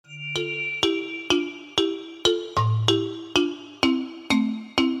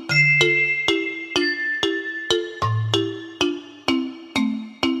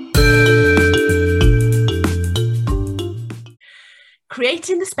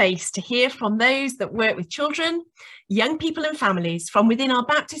creating the space to hear from those that work with children, young people and families from within our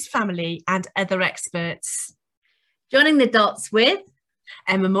Baptist family and other experts. Joining the dots with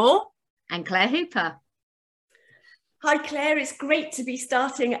Emma Moore and Claire Hooper. Hi Claire, it's great to be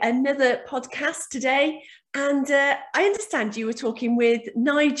starting another podcast today. And I understand you were talking with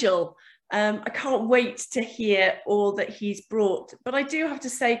Nigel. I can't wait to hear all that he's brought. But I do have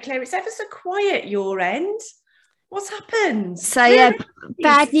to say, Claire, it's ever so quiet your end. What's happened? So yeah,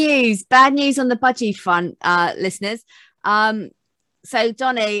 bad news on the budgie front, listeners. So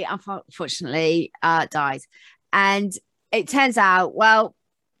Donny, unfortunately, died. And it turns out, well,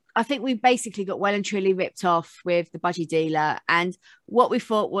 I think we basically got well and truly ripped off with the budgie dealer. And what we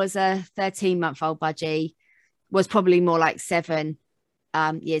thought was a 13-month-old budgie was probably more like 7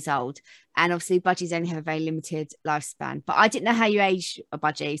 years old. And obviously budgies only have a very limited lifespan. But I didn't know how you age a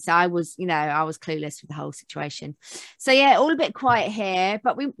budgie. So I was clueless with the whole situation. So yeah, all a bit quiet here.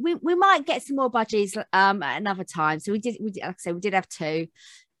 But we might get some more budgies at another time. So we did, like I said, we did have 2.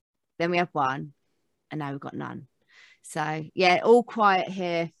 Then we have 1. And now we've got none. So yeah, all quiet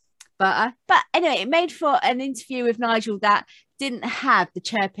here. But anyway, it made for an interview with Nigel that didn't have the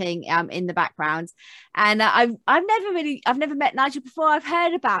chirping in the background. And I've never met Nigel before. I've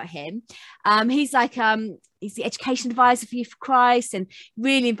heard about him. He's the education advisor for Youth for Christ and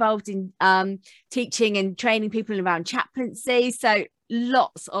really involved in teaching and training people around chaplaincy. So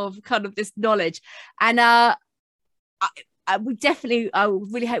lots of kind of this knowledge. And I really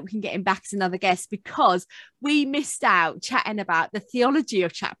hope we can get him back as another guest, because we missed out chatting about the theology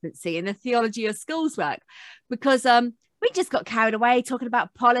of chaplaincy and the theology of schools work, because we just got carried away talking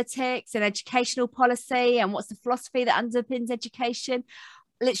about politics and educational policy and what's the philosophy that underpins education.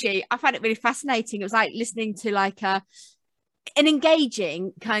 Literally, I found it really fascinating. It was like listening to like an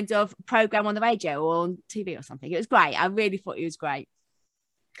engaging kind of program on the radio or on TV or something. It was great. I really thought it was great.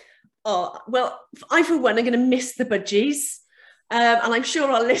 Oh, well, I, for one, are going to miss the budgies. And I'm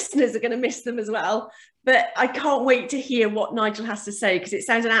sure our listeners are going to miss them as well. But I can't wait to hear what Nigel has to say, because it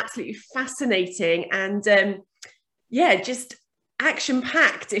sounds an absolutely fascinating and, just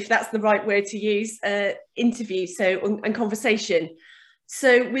action-packed, if that's the right word to use, interview and conversation.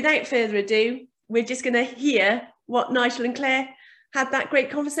 So without further ado, we're just going to hear what Nigel and Claire had that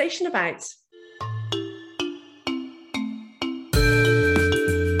great conversation about.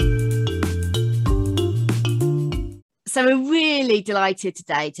 So we're really delighted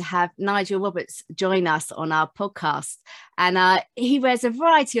today to have Nigel Roberts join us on our podcast. And he wears a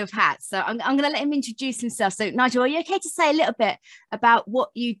variety of hats. So I'm going to let him introduce himself. So Nigel, are you okay to say a little bit about what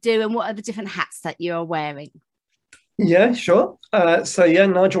you do and what are the different hats that you are wearing? Yeah, sure.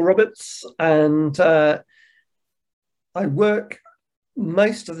 Nigel Roberts. And I work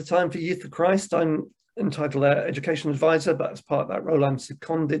most of the time for Youth for Christ. I'm entitled Education Advisor, but as part of that role, I'm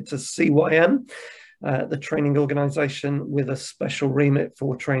seconded to CYM. The training organisation with a special remit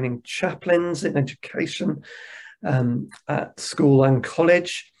for training chaplains in education at school and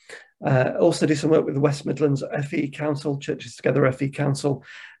college. Also do some work with the West Midlands FE Council, Churches Together FE Council,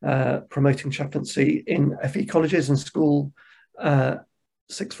 promoting chaplaincy in FE colleges and school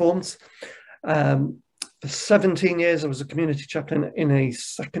sixth forms. For 17 years, I was a community chaplain in a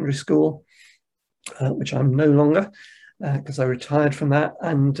secondary school, which I'm no longer because I retired from that.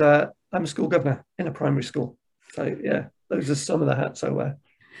 And I'm a school governor in a primary school. So yeah, those are some of the hats I wear.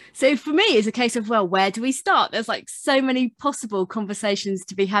 So for me, it's a case of, well, where do we start? There's like so many possible conversations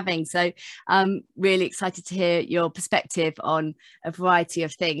to be having. So I'm really excited to hear your perspective on a variety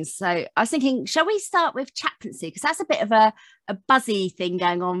of things. So I was thinking, shall we start with chaplaincy? Because that's a bit of a buzzy thing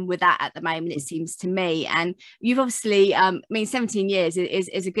going on with that at the moment, it seems to me. And you've obviously, 17 years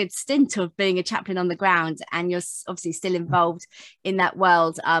is a good stint of being a chaplain on the ground, and you're obviously still involved in that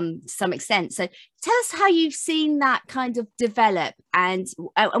world to some extent. So tell us how you've seen that kind of develop and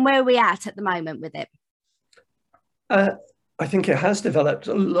where are we at the moment with it? I think it has developed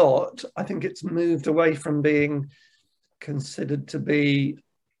a lot. I think it's moved away from being considered to be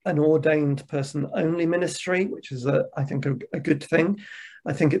an ordained person only ministry, which is I think a good thing.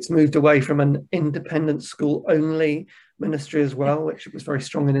 I think it's moved away from an independent school only ministry as well, which was very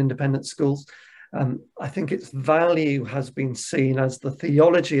strong in independent schools. I think its value has been seen as the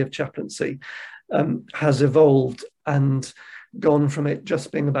theology of chaplaincy has evolved and gone from it just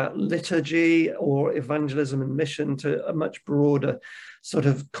being about liturgy or evangelism and mission to a much broader sort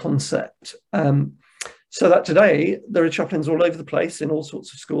of concept. So that today there are chaplains all over the place in all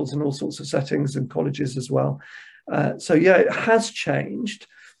sorts of schools and all sorts of settings and colleges as well. So yeah, it has changed.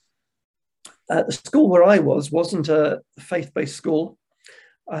 The school where I wasn't a faith-based school.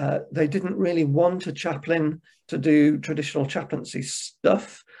 They didn't really want a chaplain to do traditional chaplaincy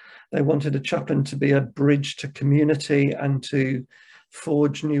stuff. They wanted a chaplain to be a bridge to community and to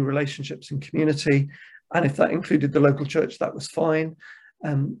forge new relationships in community. And if that included the local church, that was fine.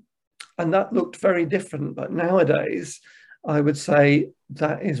 And that looked very different. But nowadays, I would say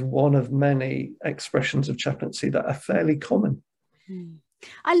that is one of many expressions of chaplaincy that are fairly common.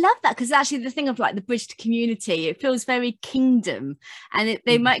 I love that, because actually the thing of like the bridge to community, it feels very kingdom, and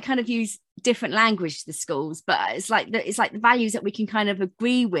they might kind of use different language to the schools, but it's like the values that we can kind of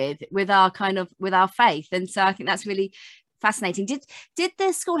agree with our faith. And so I think that's really fascinating. Did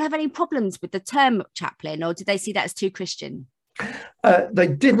the school have any problems with the term chaplain, or did they see that as too Christian? They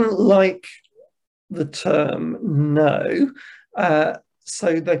didn't like the term, no.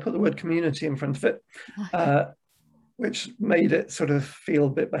 So they put the word community in front of it, which made it sort of feel a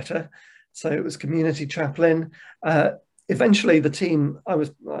bit better. So it was community chaplain. Eventually the team,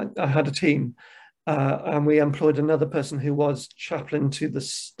 I had a team, and we employed another person who was chaplain to the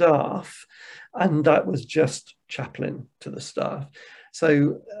staff, and that was just chaplain to the staff.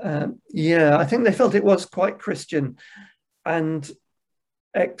 So yeah, I think they felt it was quite Christian and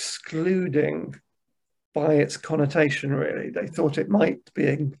excluding by its connotation, really. They thought it might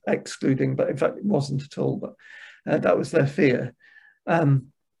be excluding, but in fact it wasn't at all. But that was their fear.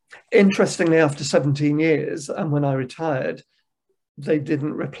 Interestingly, after 17 years, and when I retired, they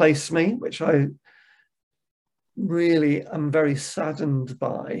didn't replace me, which I really am very saddened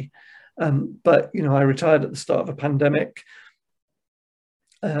by. But, you know, I retired at the start of a pandemic.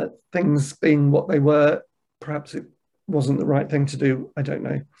 Things being what they were, perhaps it wasn't the right thing to do. I don't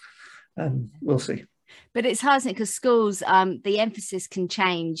know. We'll see. But it's hard, isn't it? Because schools, the emphasis can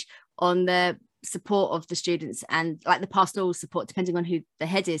change on the support of the students and like the pastoral support, depending on who the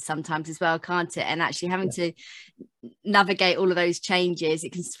head is sometimes as well, can't it? And actually having to navigate all of those changes,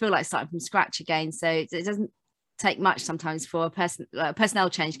 it can feel like starting from scratch again. So it doesn't take much sometimes for a personnel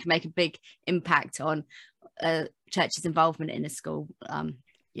change can make a big impact on a church's involvement in a school.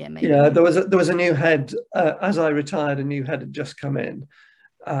 Maybe. Yeah, there was a new head as I retired. A new head had just come in,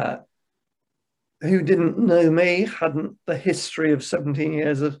 who didn't know me, hadn't the history of 17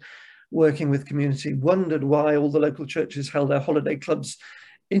 years of working with community, wondered why all the local churches held their holiday clubs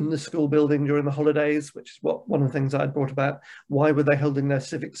in the school building during the holidays, which is one of the things I'd brought about. Why were they holding their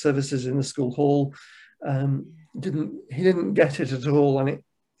civic services in the school hall? He didn't get it at all. And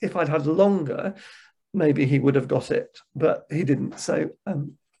if I'd had longer, maybe he would have got it, but he didn't. So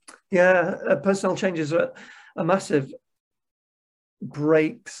personnel changes are massive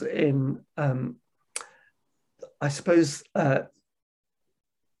breaks in, I suppose,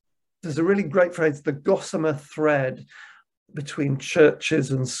 there's a really great phrase, the gossamer thread between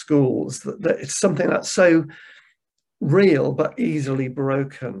churches and schools, that it's something that's so real but easily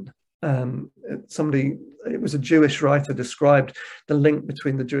broken. It was a Jewish writer described the link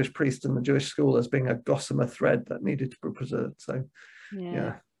between the Jewish priest and the Jewish school as being a gossamer thread that needed to be preserved. So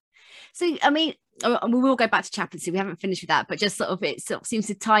yeah. So I mean, we will go back to chaplaincy, we haven't finished with that, but just it seems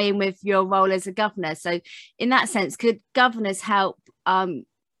to tie in with your role as a governor. So in that sense, could governors help?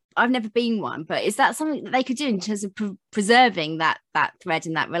 I've never been one, but is that something that they could do in terms of preserving that thread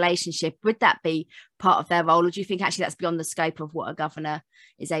and that relationship? Would that be part of their role, or do you think actually that's beyond the scope of what a governor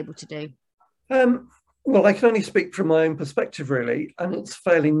is able to do? Well, I can only speak from my own perspective, really, and it's a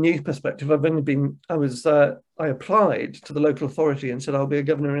fairly new perspective. I applied to the local authority and said, I'll be a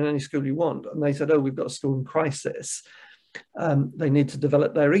governor in any school you want. And they said, oh, we've got a school in crisis. They need to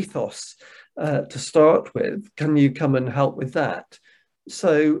develop their ethos to start with. Can you come and help with that?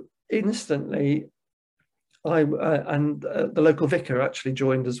 So instantly, the local vicar actually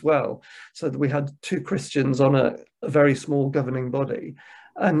joined as well. So that we had two Christians on a very small governing body.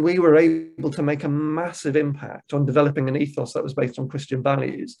 And we were able to make a massive impact on developing an ethos that was based on Christian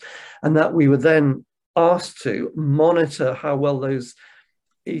values, and that we were then asked to monitor how well those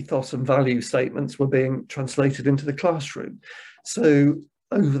ethos and value statements were being translated into the classroom. So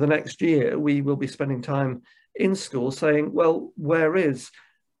over the next year, we will be spending time in school saying, well, where is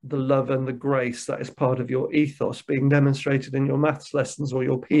the love and the grace that is part of your ethos being demonstrated in your maths lessons or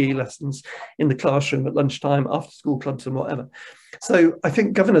your PE lessons in the classroom at lunchtime, after school clubs and whatever. So I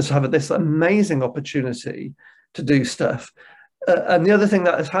think governors have this amazing opportunity to do stuff. And the other thing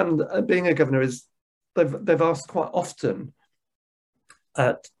that has happened being a governor is they've asked quite often,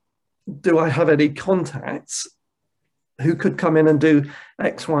 do I have any contacts who could come in and do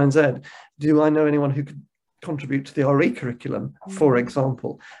X, Y, and Z? Do I know anyone who could contribute to the RE curriculum, for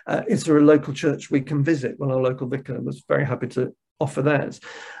example? Is there a local church we can visit? Well, our local vicar was very happy to offer theirs.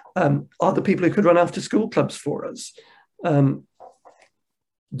 Are there people who could run after school clubs for us?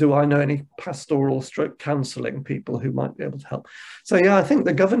 do I know any pastoral stroke counselling people who might be able to help? So yeah, I think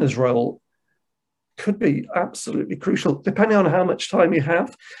the governor's role could be absolutely crucial, depending on how much time you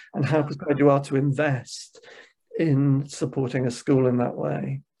have and how prepared you are to invest in supporting a school in that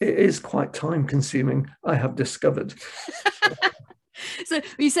way. It is quite time consuming, I have discovered. So are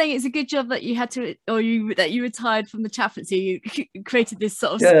you saying it's a good job that you had to, or that you retired from the chaplaincy, you created this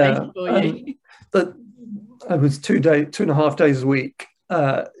sort of space for you? That I was 2.5 days a week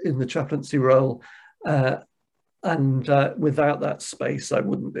in the chaplaincy role, and without that space, I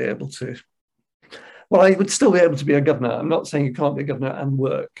wouldn't be able to. Well, I would still be able to be a governor. I'm not saying you can't be a governor and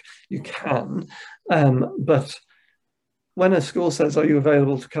work. You can, but when a school says, "Are you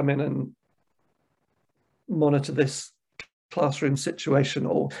available to come in and monitor this classroom situation,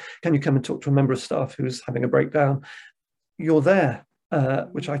 or can you come and talk to a member of staff who's having a breakdown?" You're there,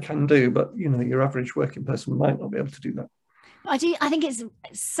 which I can do, but your average working person might not be able to do that. I think it's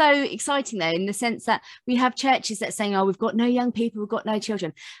so exciting though, in the sense that we have churches that are saying, "Oh, we've got no young people, we've got no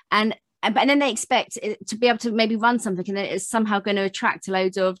children," and then they expect it to be able to maybe run something, and then it's somehow going to attract a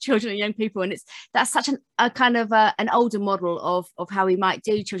load of children and young people, and that's such a kind of an older model of how we might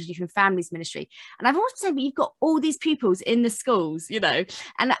do children, youth and families ministry. And I've always said, you've got all these pupils in the schools,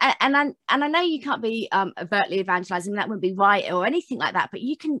 and I know you can't be overtly evangelizing, that wouldn't be right or anything like that, but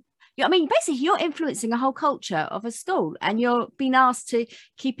you can. Basically, you're influencing a whole culture of a school, and you're being asked to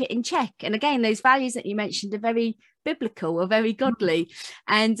keep it in check. And again, those values that you mentioned are very biblical or very godly,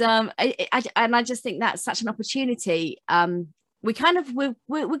 and I just think that's such an opportunity. We're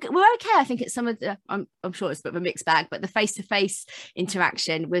okay, I think, at some of the, I'm sure it's a bit of a mixed bag, but the face-to-face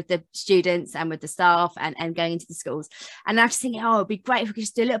interaction with the students and with the staff and going into the schools. And I'm just thinking, it'd be great if we could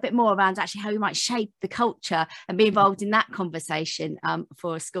just do a little bit more around actually how we might shape the culture and be involved in that conversation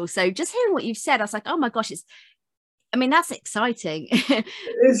for a school. So just hearing what you've said, I was like, oh my gosh, that's exciting.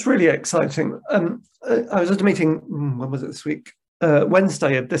 It's really exciting. I was at a meeting, when was it this week?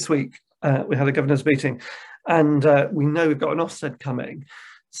 Wednesday of this week, we had a governor's meeting, and we know we've got an Ofsted coming.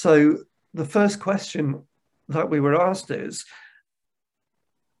 So the first question that we were asked is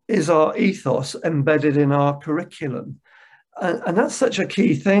our ethos embedded in our curriculum? And that's such a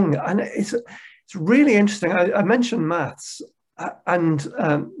key thing. And it's really interesting. I mentioned maths, and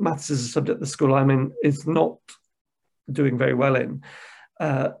maths is a subject the school I'm in is not doing very well in.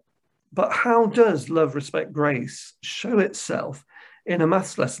 But how does love, respect, grace show itself in a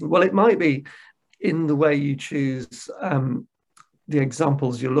maths lesson? Well, it might be in the way you choose the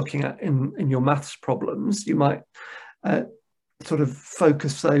examples you're looking at in your maths problems. You might sort of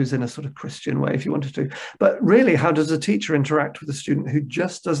focus those in a sort of Christian way if you wanted to. But really, how does a teacher interact with a student who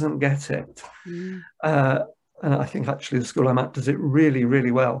just doesn't get it? And I think actually the school I'm at does it really,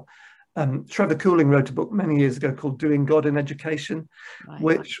 really well. Trevor Cooling wrote a book many years ago called Doing God in Education, right,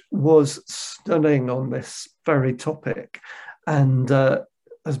 which was stunning on this very topic, and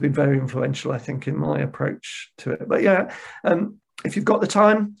has been very influential, I think, in my approach to it. But yeah, if you've got the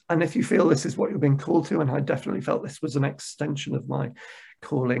time, and if you feel this is what you're being called to, and I definitely felt this was an extension of my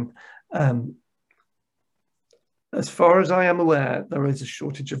calling, as far as I am aware, there is a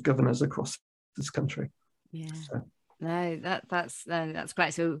shortage of governors across this country. Yeah. So. No, that's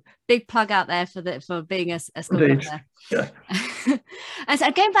great. So big plug out there for being a school governor. Yeah. And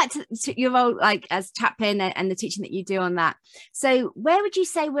so going back to your role, like as chaplain and the teaching that you do on that. So where would you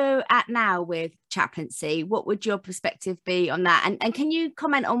say we're at now with chaplaincy? What would your perspective be on that? And can you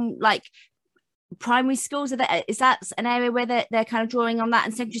comment on like primary schools? Is that an area where they're kind of drawing on that,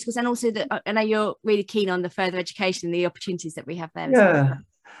 and secondary schools? And also I know you're really keen on the further education and the opportunities that we have there.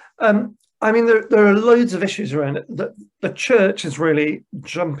 Yeah. I mean, there are loads of issues around it. The church is really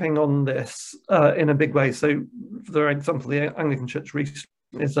jumping on this in a big way. So, for example, the Anglican Church recently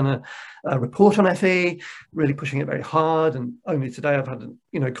has done a report on FE, really pushing it very hard. And only today I've had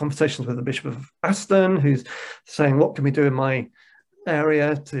conversations with the Bishop of Aston, who's saying, what can we do in my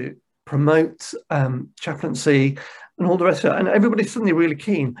area to promote chaplaincy and all the rest of it? And everybody's suddenly really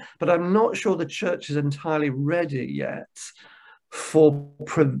keen. But I'm not sure the church is entirely ready yet for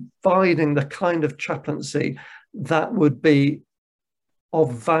providing the kind of chaplaincy that would be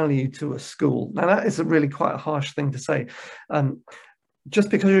of value to a school. Now, that is really quite a harsh thing to say. Just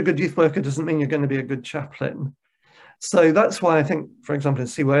because you're a good youth worker doesn't mean you're going to be a good chaplain. So that's why I think, for example, in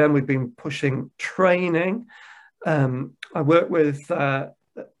CYM, we've been pushing training. I work with an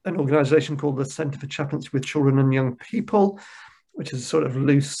organisation called the Centre for Chaplaincy with Children and Young People, which is a sort of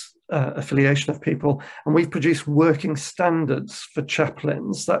loose affiliation of people, and we've produced working standards for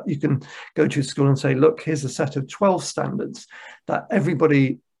chaplains that you can go to school and say, look, here's a set of 12 standards that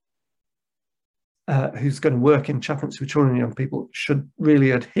everybody who's going to work in chaplaincy with children and young people should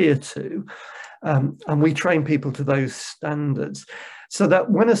really adhere to. And we train people to those standards so that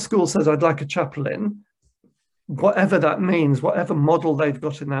when a school says, I'd like a chaplain, whatever that means, whatever model they've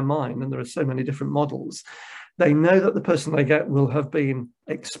got in their mind, and there are so many different models, they know that the person they get will have been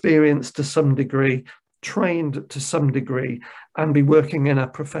experienced to some degree, trained to some degree, and be working in a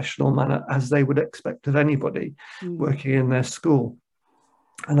professional manner as they would expect of anybody working in their school.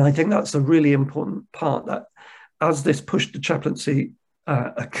 And I think that's a really important part, that as this push to chaplaincy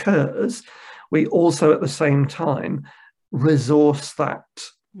occurs, we also at the same time resource that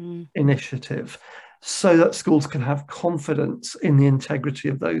initiative so that schools can have confidence in the integrity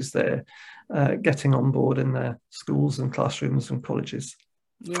of those they're getting on board in their schools and classrooms and colleges.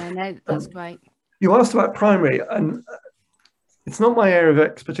 Yeah, no, that's great. You asked about primary, and it's not my area of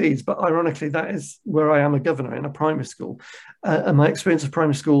expertise, but ironically, that is where I am a governor in a primary school. And my experience of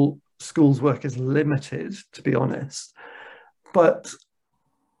primary schools work is limited, to be honest. But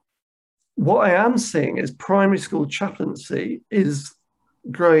what I am seeing is primary school chaplaincy is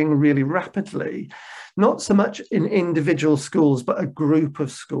growing really rapidly, not so much in individual schools, but a group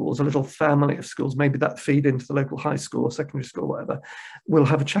of schools, a little family of schools, maybe that feed into the local high school or secondary school, whatever, will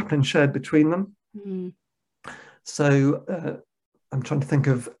have a chaplain shared between them. So I'm trying to think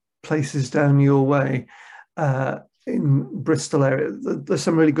of places down your way. In Bristol area, there's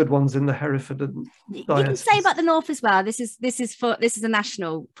some really good ones in the Hereford and you can say about the north as well. This is a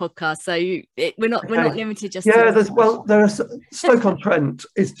national podcast, so we're not limited just to there are Stoke-on-Trent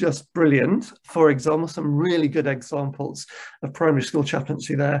is just brilliant. For example, some really good examples of primary school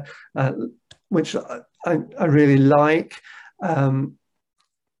chaplaincy there, which I really like.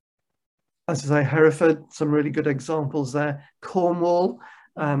 As I say, Hereford, some really good examples there. Cornwall,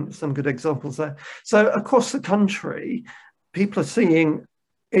 some good examples there. So across the country, people are seeing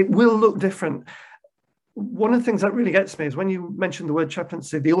it will look different. One of the things that really gets me is when you mention the word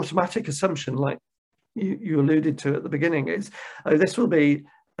chaplaincy, the automatic assumption, like you alluded to at the beginning, is this will be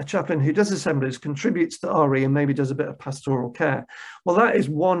a chaplain who does assemblies, contributes to RE, and maybe does a bit of pastoral care. Well, that is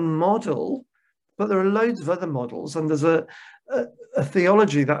one model, but there are loads of other models, and there's a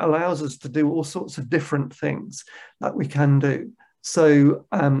theology that allows us to do all sorts of different things that we can do. So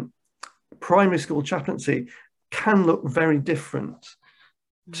primary school chaplaincy can look very different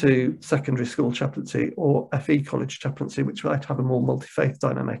to secondary school chaplaincy or FE college chaplaincy, which might have a more multi-faith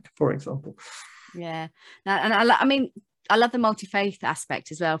dynamic, for example. Yeah, and I mean, I love the multi-faith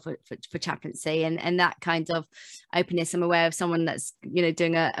aspect as well for chaplaincy and that kind of openness. I'm aware of someone that's,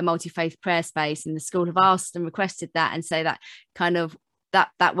 doing a multi-faith prayer space, and the school have asked and requested that, and so that kind of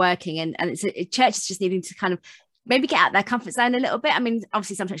that working, and it's churches just needing to kind of maybe get out their comfort zone a little bit. I mean,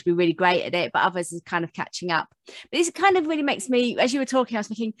 obviously some churches be really great at it, but others is kind of catching up. But this kind of really makes me, as you were talking, I was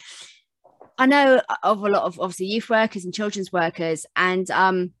thinking, I know of a lot of obviously youth workers and children's workers, and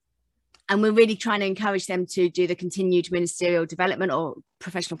we're really trying to encourage them to do the continued ministerial development or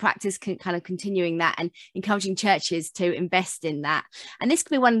professional practice, kind of continuing that and encouraging churches to invest in that. And this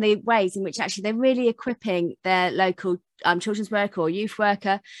could be one of the ways in which actually they're really equipping their local children's worker or youth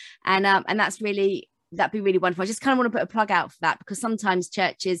worker, and that'd be really wonderful. I just kind of want to put a plug out for that, because sometimes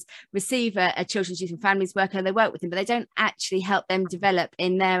churches receive a children's, youth and families worker, and they work with them, but they don't actually help them develop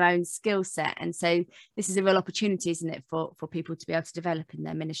in their own skill set. And so this is a real opportunity, isn't it, for people to be able to develop in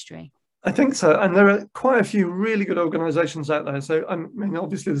their ministry? I think so. And there are quite a few really good organisations out there. So I mean,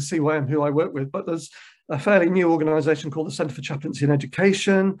 obviously the CYM, who I work with, but there's a fairly new organisation called the Centre for Chaplaincy in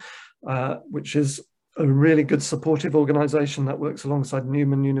Education, which is a really good supportive organisation that works alongside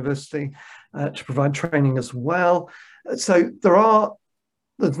Newman University to provide training as well. So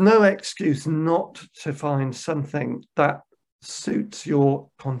there's no excuse not to find something that suits your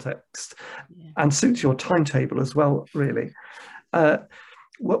context and suits your timetable as well, really.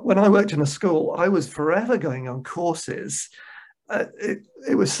 When I worked in a school, I was forever going on courses.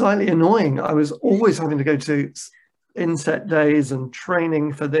 It was slightly annoying. I was always having to go to inset days and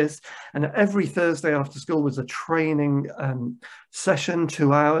training for this, and every Thursday after school was a training session,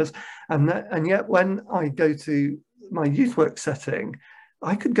 2 hours, and yet when I go to my youth work setting,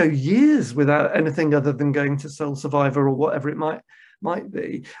 I could go years without anything other than going to Soul Survivor or whatever it might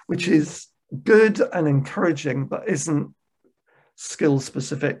be, which is good and encouraging, but isn't skill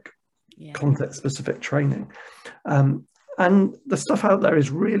specific, context specific training. And the stuff out there is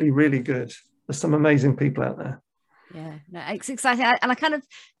really, really good. There's some amazing people out there. Yeah, no, it's exciting, and I kind of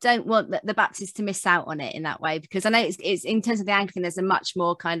don't want the Baptists to miss out on it in that way, because I know it's in terms of the Anglican, there's a much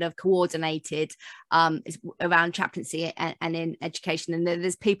more kind of coordinated around chaplaincy and in education, and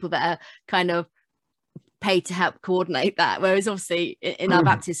there's people that are kind of paid to help coordinate that, whereas obviously in our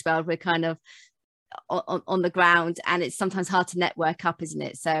Baptist world we're kind of on the ground, and it's sometimes hard to network up, isn't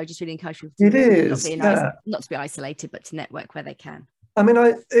it? So I just really encourage people not to be isolated, but to network where they can. I mean,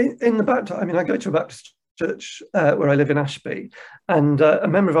 in the Baptist, I mean, I go to a Baptist church where I live in Ashby, and a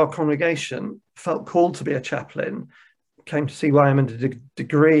member of our congregation felt called to be a chaplain, came to CYM and did a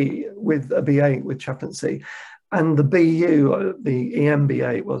degree with a BA with chaplaincy, and the BU, the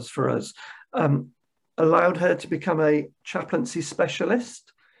EMBA it was for us, allowed her to become a chaplaincy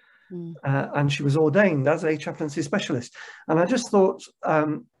specialist. And she was ordained as a chaplaincy specialist. And I just thought,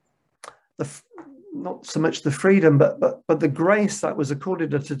 not so much the freedom, but the grace that was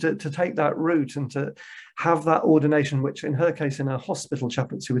accorded her to take that route and to have that ordination, which in her case, in her hospital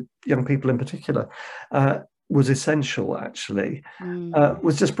chaplaincy with young people in particular, was essential, actually,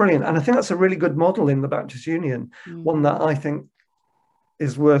 was just brilliant. And I think that's a really good model in the Baptist Union, one that I think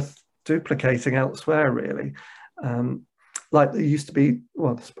is worth duplicating elsewhere, really. Like there used to be,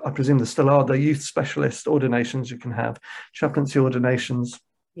 well, I presume there still are, the youth specialist ordinations you can have, chaplaincy ordinations.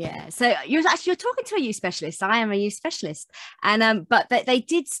 Yeah, so you're talking to a youth specialist. I am a youth specialist, and but they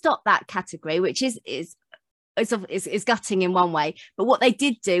did stop that category, which is gutting in one way. But what they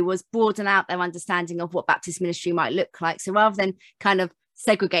did do was broaden out their understanding of what Baptist ministry might look like. So rather than kind of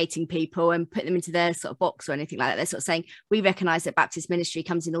segregating people and putting them into their sort of box or anything like that, they're sort of saying, we recognise that Baptist ministry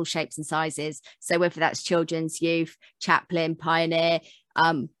comes in all shapes and sizes. So whether that's children's, youth, chaplain, pioneer,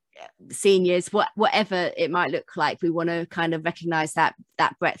 seniors, whatever it might look like, we want to kind of recognise that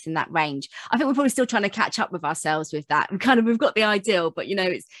breadth and that range. I think we're probably still trying to catch up with ourselves with that. We've got the ideal, but you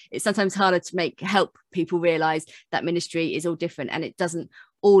know, it's sometimes harder to help people realise that ministry is all different, and it doesn't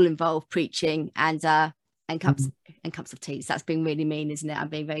all involve preaching and cups of tea. So that's being really mean, isn't it? I'm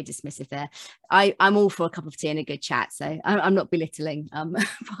being very dismissive there. I'm all for a cup of tea and a good chat, so I'm not belittling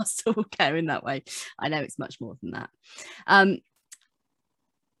pastoral care in that way. I know it's much more than that.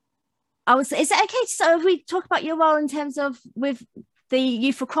 Is it okay to sort of we talk about your role in terms of with the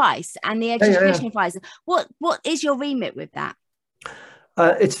Youth for Christ and the education advisor? What is your remit with that?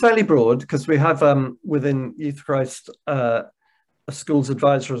 It's fairly broad, because we have within Youth for Christ a schools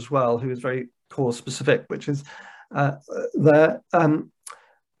advisor as well, who is very core specific, which is there.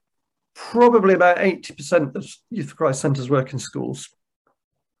 Probably about 80% of Youth for Christ centres work in schools.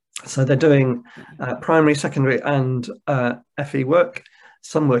 So they're doing primary, secondary and FE work.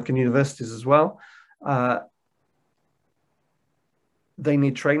 Some work in universities as well. They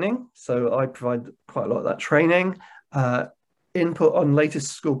need training, so I provide quite a lot of that training. Input on latest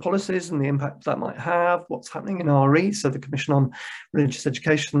school policies and the impact that might have, what's happening in RE, so the Commission on Religious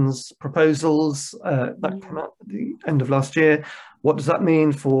Education's proposals that came out at the end of last year. What does that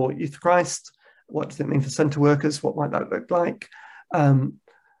mean for Youth for Christ? What does it mean for centre workers? What might that look like?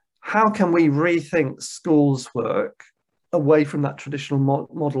 How can we rethink schools' work away from that traditional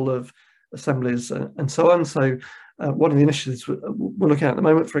model of assemblies and so on? So one of the initiatives we're looking at the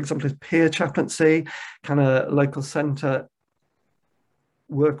moment, for example, is peer chaplaincy. Can a local centre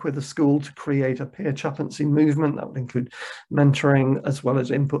work with a school to create a peer chaplaincy movement that would include mentoring as well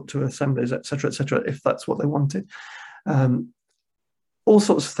as input to assemblies, etc., if that's what they wanted? All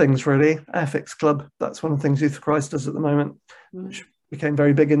sorts of things, really. Ethics Club, that's one of the things Youth for Christ does at the moment, which became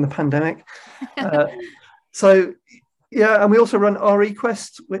very big in the pandemic. So yeah, and we also run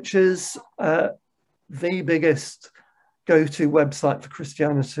ReQuest, which is the biggest go-to website for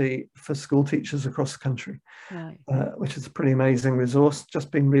Christianity for school teachers across the country, right. Which is a pretty amazing resource,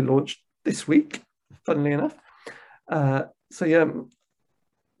 just been relaunched this week, funnily enough. So yeah,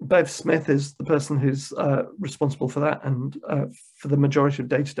 Bev Smith is the person who's responsible for that and for the majority of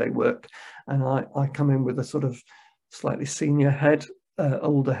day-to-day work. And I come in with a sort of slightly senior head,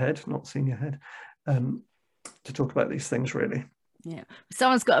 older head, not senior head, to talk about these things, really. Yeah,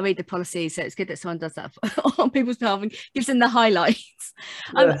 someone's got to read the policy, so it's good that someone does that on people's behalf and gives them the highlights.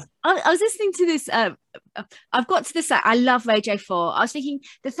 Yes. I was listening to this. I've got to this. I love Radio 4. I was thinking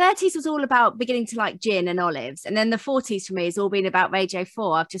the 30s was all about beginning to like gin and olives, and then the 40s for me has all been about Radio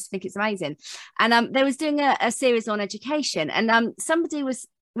 4. I just think it's amazing. And they was doing a series on education, and somebody was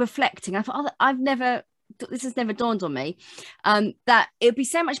reflecting. I thought, this has never dawned on me, that it would be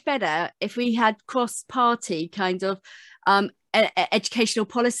so much better if we had cross-party kind of educational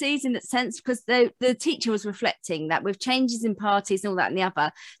policies in that sense, because the teacher was reflecting that with changes in parties and all that and the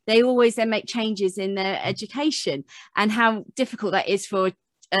other, they always then make changes in their education, and how difficult that is for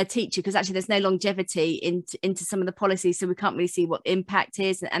a teacher, because actually there's no longevity into some of the policies, so we can't really see what the impact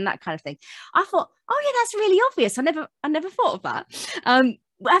is and that kind of thing. I thought, oh yeah, that's really obvious. I never thought of that.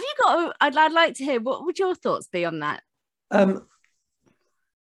 Have you got? I'd like to hear, what would your thoughts be on that?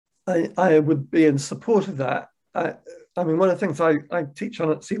 I would be in support of that. I mean, one of the things I teach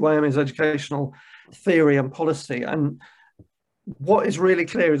on at CYM is educational theory and policy. And what is really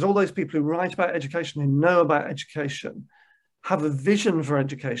clear is all those people who write about education, who know about education, have a vision for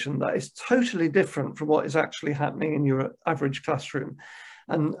education that is totally different from what is actually happening in your average classroom.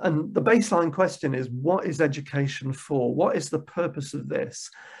 And the baseline question is, what is education for? What is the purpose of this?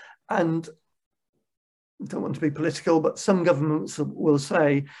 And I don't want to be political, but some governments will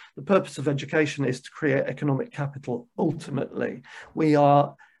say the purpose of education is to create economic capital. Ultimately, we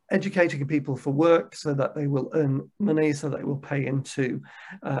are educating people for work so that they will earn money, so they will pay into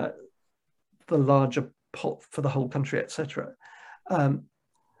the larger pot for the whole country, etc.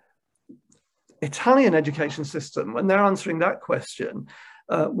 Italian education system, when they're answering that question,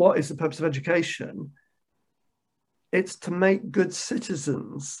 what is the purpose of education? It's to make good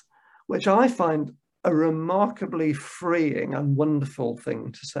citizens, which I find a remarkably freeing and wonderful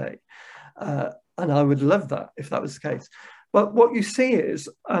thing to say. And I would love that if that was the case. But what you see is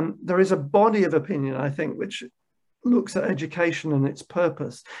there is a body of opinion, I think, which looks at education and its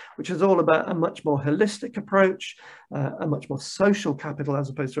purpose, which is all about a much more holistic approach, a much more social capital as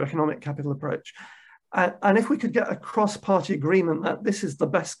opposed to economic capital approach. And if we could get a cross-party agreement that this is the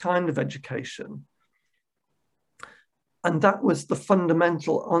best kind of education, and that was the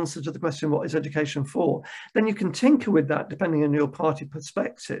fundamental answer to the question, what is education for? Then you can tinker with that depending on your party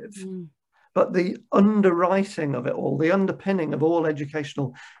perspective. But the underwriting of it all, the underpinning of all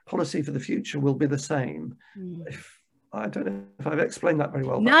educational policy for the future will be the same. I don't know if I've explained that very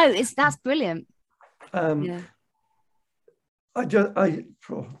well. No, that's brilliant. Yeah. I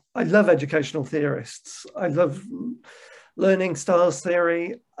love educational theorists. I love learning styles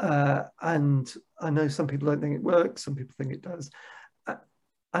theory, and I know some people don't think it works, some people think it does.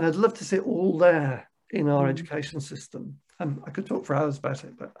 And I'd love to see it all there in our education system. I could talk for hours about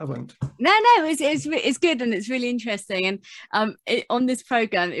it, but I won't. No, it's good, and it's really interesting. And on this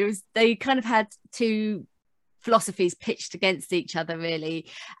program, they kind of had two philosophies pitched against each other, really.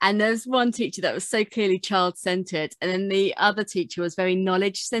 And there's one teacher that was so clearly child-centered, and then the other teacher was very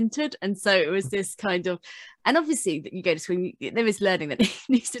knowledge-centered. And so it was this kind of, and obviously that you go to school, there is learning that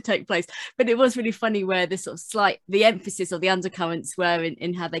needs to take place, but it was really funny where this sort of the emphasis or the undercurrents were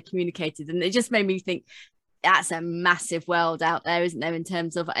in how they communicated. And it just made me think, that's a massive world out there, isn't there, in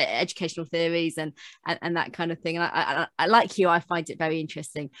terms of educational theories and that kind of thing. And I like you, I find it very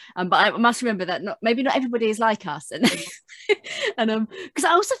interesting. But I must remember that maybe not everybody is like us. And because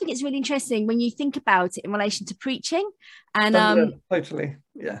I also think it's really interesting when you think about it in relation to preaching. And totally,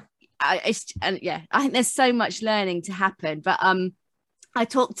 yeah. I think there's so much learning to happen. But I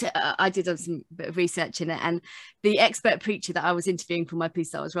did some bit of research in it, and the expert preacher that I was interviewing for my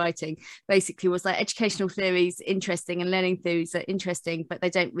piece that I was writing basically was like, educational theories interesting and learning theories are interesting, but they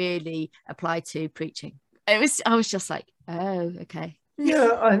don't really apply to preaching. I was just like, oh, okay.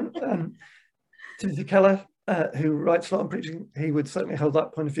 Yeah, Timothy Keller, who writes a lot on preaching, he would certainly hold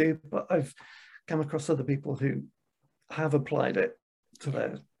that point of view, but I've come across other people who have applied it to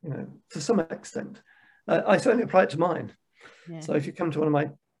their, to some extent. I certainly apply it to mine. Yeah. So if you come to one of my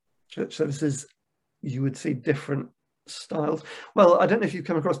church services, you would see different styles. Well, I don't know if you've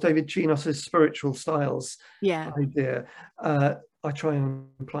come across David Chinos's spiritual styles idea. I try and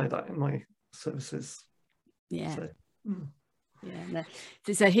apply that in my services. Yeah. So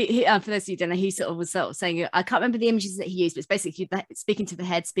he for those of you who don't know, he was saying, I can't remember the images that he used, but it's basically speaking to the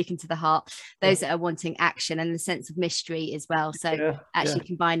head, speaking to the heart, those that are wanting action and the sense of mystery as well. So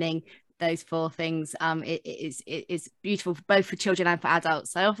combining those four things is beautiful both for children and for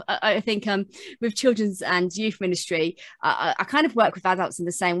adults. So I think with children's and youth ministry, I kind of work with adults in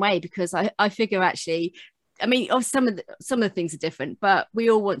the same way, because I figure actually, I mean, some of the things are different, but we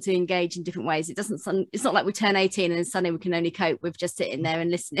all want to engage in different ways. It's not like we turn 18 and suddenly we can only cope with just sitting there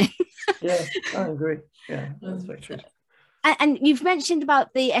and listening. Yeah, I agree. Yeah, that's very true. And you've mentioned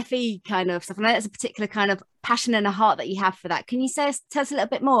about the FE kind of stuff. I know that's a particular kind of passion and a heart that you have for that. Can you tell us a little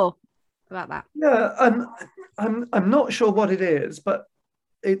bit more about that? Yeah, I'm not sure what it is, but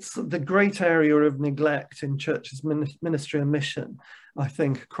it's the great area of neglect in churches' ministry and mission, I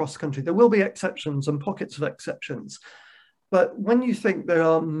think, across country. There will be exceptions and pockets of exceptions, but when you think there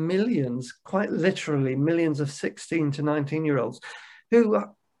are millions, quite literally millions of 16 to 19-year-olds who,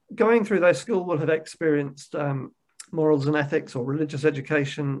 going through their school, will have experienced morals and ethics or religious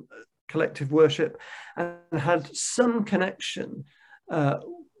education, collective worship, and had some connection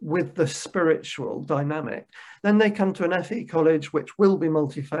with the spiritual dynamic. Then they come to an FE college, which will be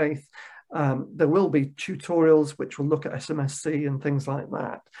multi-faith. There will be tutorials which will look at SMSC and things like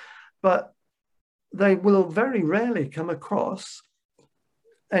that. But they will very rarely come across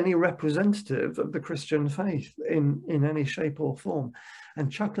any representative of the Christian faith in any shape or form.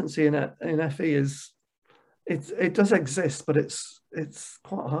 And chaplaincy in FE it does exist, but it's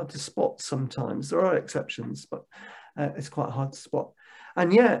quite hard to spot sometimes. There are exceptions, but it's quite hard to spot.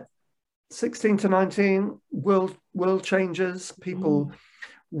 And yet 16 to 19, world changes, people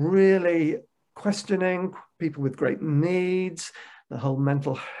really questioning, people with great needs, the whole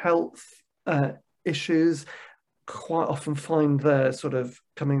mental health issues quite often find their sort of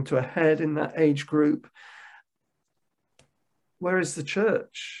coming to a head in that age group. Where is the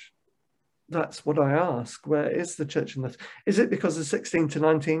church? That's what I ask. Where is the church in this? Is it because the 16 to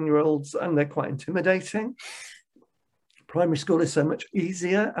 19-year-olds, and they're quite intimidating? Primary school is so much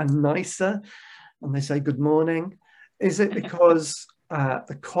easier and nicer, and they say good morning. Is it because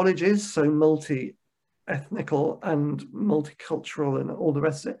the college is so multi-ethnical and multicultural and all the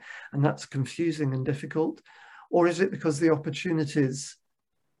rest of it, and that's confusing and difficult? Or is it because the opportunities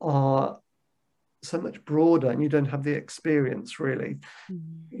are so much broader and you don't have the experience, really?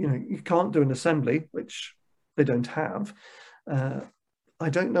 You know, you can't do an assembly, which they don't have. I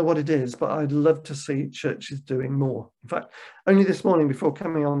don't know what it is, but I'd love to see churches doing more. In fact, only this morning before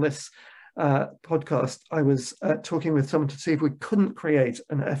coming on this podcast, I was talking with someone to see if we couldn't create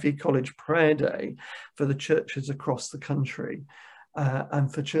an FE College prayer day for the churches across the country,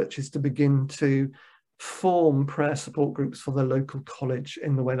 and for churches to begin to form prayer support groups for the local college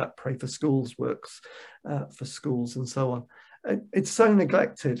in the way that Pray for Schools works for schools and so on. It's so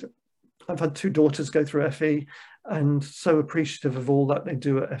neglected. I've had 2 daughters go through FE, and so appreciative of all that they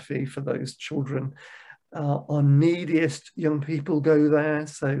do at FE for those children. Our neediest young people go there,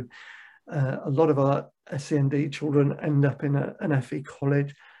 so a lot of our SEND children end up in an FE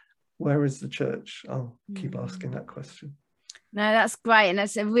college. Where is the church? I'll keep asking that question. No, that's great. And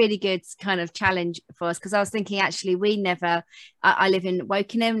that's a really good kind of challenge for us, because I was thinking, actually, we never, I live in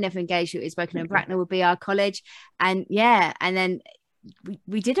Wokingham, never engaged with Wokingham. Bracknell would be our college. And yeah, and then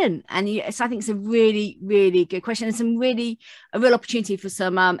we didn't. And so I think it's a really, really good question, and a real opportunity for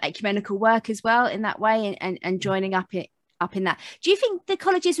some ecumenical work as well in that way, and joining up in that. Do you think the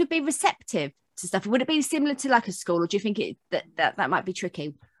colleges would be receptive to stuff? Would it be similar to like a school, or do you think that might be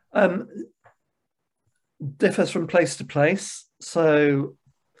tricky? Differs from place to place. So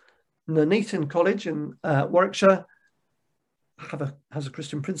Nuneaton College in Warwickshire has a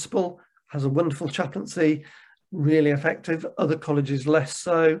Christian principal, has a wonderful chaplaincy, really effective. Other colleges less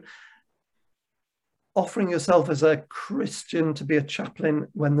so. Offering yourself as a Christian to be a chaplain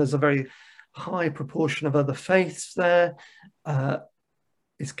when there's a very high proportion of other faiths there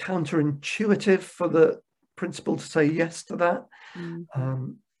is counterintuitive for the principal to say yes to that.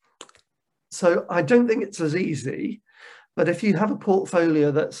 So I don't think it's as easy, but if you have a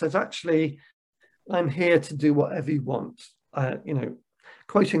portfolio that says, actually, I'm here to do whatever you want, you know,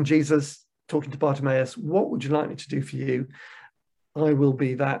 quoting Jesus, talking to Bartimaeus, what would you like me to do for you? I will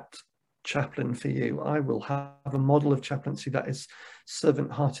be that chaplain for you. I will have a model of chaplaincy that is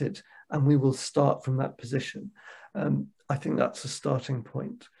servant-hearted, and we will start from that position. I think that's a starting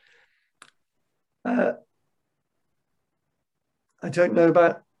point. I don't know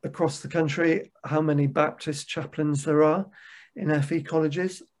about across the country how many Baptist chaplains there are in FE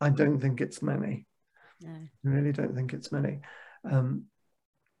colleges. I don't think it's many. No. I really don't think it's many.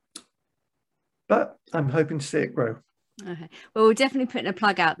 But I'm hoping to see it grow. Okay. Well, we're definitely putting a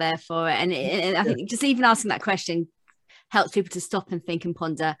plug out there for it. And I think just even asking that question helps people to stop and think and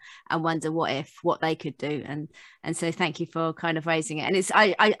ponder and wonder what they could do. And so thank you for kind of raising it. And it's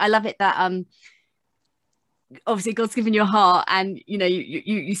I love it that obviously God's given you a heart, and you know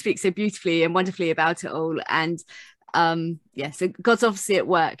you speak so beautifully and wonderfully about it all, and so God's obviously at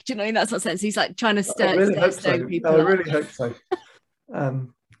work. Do you know in that sort of sense? He's like trying to stir people. I really hope so.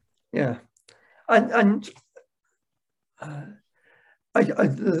 Yeah, and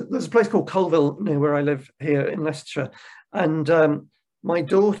there's a place called Colville near where I live here in Leicestershire, and my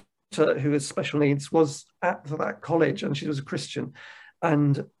daughter, who has special needs, was at that college, and she was a Christian,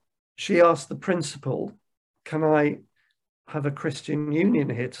 and she asked the principal, can I have a Christian union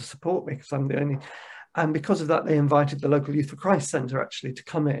here to support me, because I'm the only, and because of that they invited the local Youth for Christ Centre actually to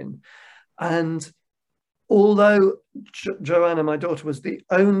come in. And although Joanna, my daughter, was the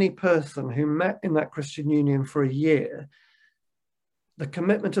only person who met in that Christian union for a year, the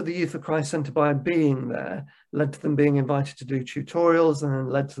commitment of the Youth for Christ Centre by being there led to them being invited to do tutorials, and then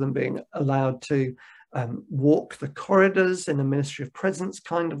led to them being allowed to walk the corridors in a ministry of presence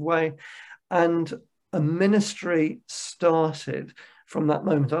kind of way. And a ministry started from that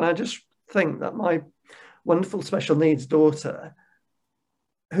moment. And I just think that my wonderful special needs daughter,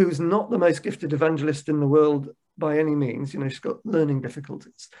 who's not the most gifted evangelist in the world by any means. She's got learning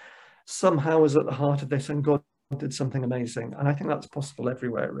difficulties. Somehow is at the heart of this, and God did something amazing. And I think that's possible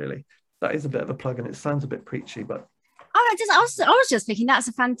everywhere, really. That is a bit of a plug, and it sounds a bit preachy, but I was just thinking that's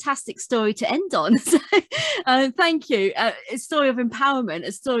a fantastic story to end on. So, thank you. A story of empowerment,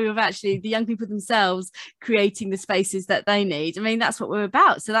 a story of actually the young people themselves creating the spaces that they need. I mean, that's what we're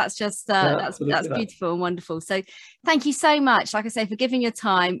about. So that's just that's beautiful and wonderful. So thank you so much, like I say, for giving your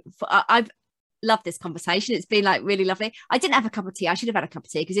time. I've loved this conversation. It's been like really lovely. I didn't have a cup of tea. I should have had a cup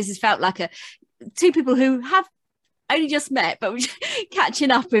of tea, because this has felt like two people who have only just met, but we're catching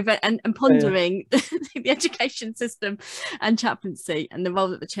up with and pondering the education system and chaplaincy and the role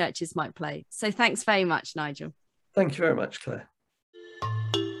that the churches might play. So thanks very much, Nigel. Thank you very much, Claire.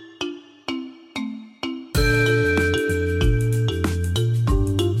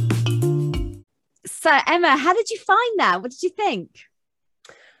 So Emma, how did you find that? What did you think?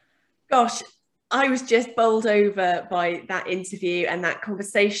 Gosh, I was just bowled over by that interview and that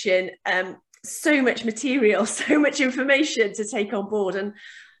conversation. So much material, so much information to take on board. And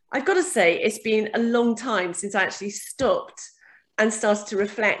I've got to say, it's been a long time since I actually stopped and started to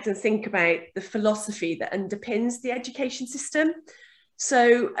reflect and think about the philosophy that underpins the education system.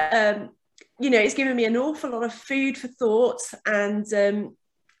 So, it's given me an awful lot of food for thought. And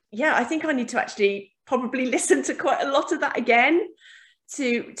I think I need to actually probably listen to quite a lot of that again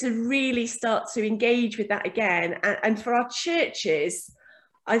to really start to engage with that again. And for our churches,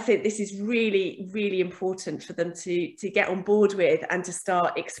 I think this is really, really important for them to get on board with and to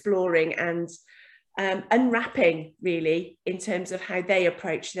start exploring and unwrapping, really, in terms of how they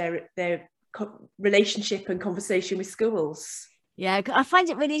approach their relationship and conversation with schools. Yeah, I find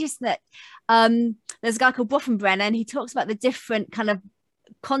it really interesting that there's a guy called Bronfenbrenner, and he talks about the different kind of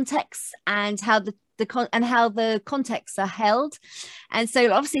contexts and how the contexts are held. And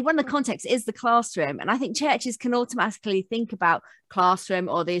so obviously one of the contexts is the classroom, and I think churches can automatically think about classroom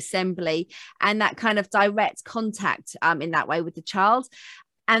or the assembly and that kind of direct contact in that way with the child,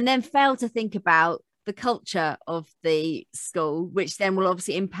 and then fail to think about the culture of the school, which then will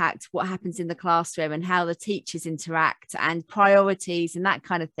obviously impact what happens in the classroom and how the teachers interact and priorities and that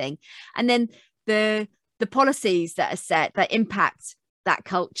kind of thing. And then the policies that are set that impact that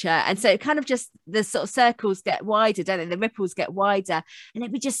culture. And so it kind of just, the sort of circles get wider, don't they? The ripples get wider. And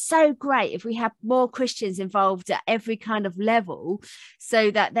it'd be just so great if we had more Christians involved at every kind of level,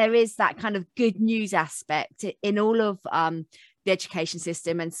 so that there is that kind of good news aspect in all of the education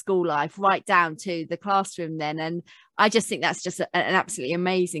system and school life, right down to the classroom then. And I just think that's just an absolutely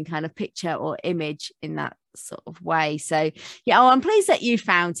amazing kind of picture or image in that sort of way. So I'm pleased that you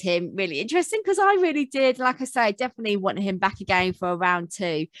found him really interesting, because I really did. Like I say, I definitely want him back again for a round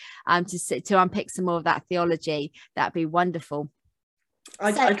two, to unpick some more of that theology. That'd be wonderful.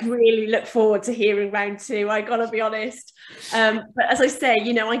 I really look forward to hearing round two, I gotta be honest. But as I say,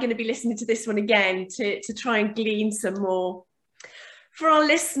 I'm going to be listening to this one again to try and glean some more. For our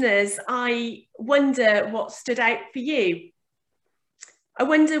listeners, I wonder what stood out for you. I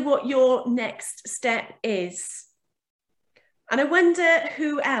wonder what your next step is. And I wonder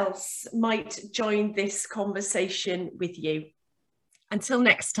who else might join this conversation with you. Until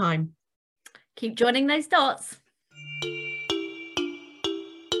next time. Keep joining those dots.